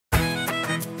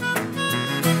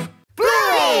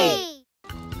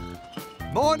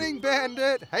Morning,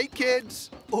 Bandit. Hey,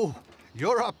 kids. Oh,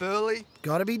 you're up early.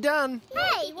 Gotta be done.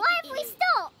 Hey, why have we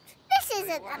stopped? This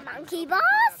isn't the monkey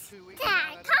bars.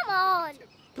 Dad, come on.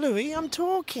 Bluey, I'm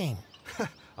talking.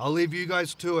 I'll leave you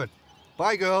guys to it.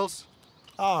 Bye, girls.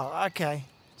 Oh, okay.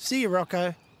 See you,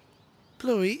 Rocco.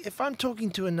 Bluey, if I'm talking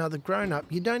to another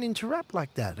grown-up, you don't interrupt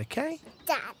like that, okay?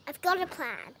 Dad, I've got a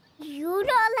plan. You're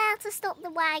not allowed to stop the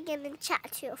wagon and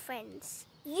chat to your friends.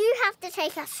 You have to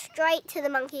take us straight to the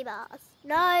monkey bars.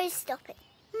 No stopping.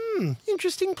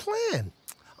 Interesting plan.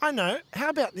 I know. How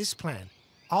about this plan?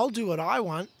 I'll do what I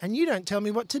want and you don't tell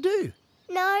me what to do.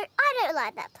 No, I don't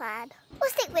like that plan. We'll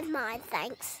stick with mine,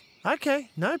 thanks. Okay,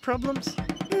 no problems.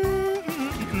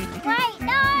 Wait,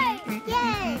 no!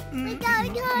 Yay! We're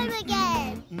going home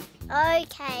again.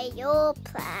 Okay, your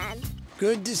plan.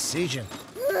 Good decision.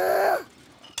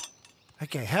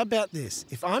 Okay, how about this?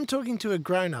 If I'm talking to a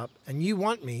grown-up and you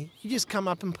want me, you just come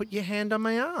up and put your hand on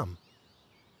my arm.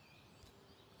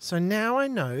 So now I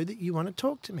know that you want to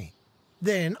talk to me.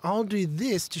 Then I'll do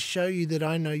this to show you that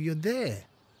I know you're there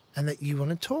and that you want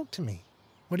to talk to me.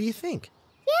 What do you think?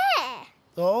 Yeah!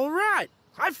 All right.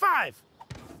 High five.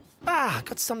 Ah,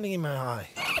 got something in my eye.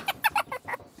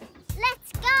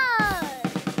 Let's go!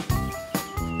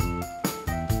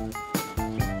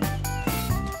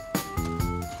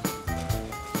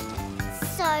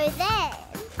 So then,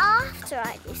 after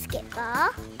I do skip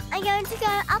bar, I'm going to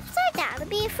go upside down and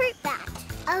be a fruit bat.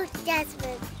 Oh,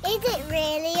 Jasmine, is it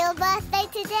really your birthday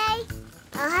today?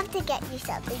 I'll have to get you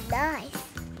something nice.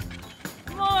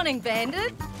 Morning,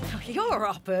 Bandit. You're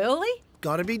up early.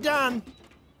 Gotta be done.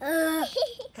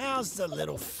 How's the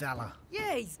little fella?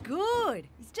 Yeah, he's good.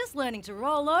 He's just learning to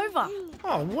roll over.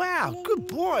 Oh, wow. Good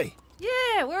boy.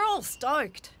 Yeah, we're all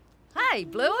stoked. Hey,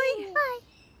 Bluey. Hi.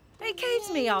 He keeps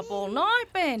me up all night,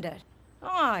 Bandit.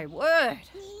 My word.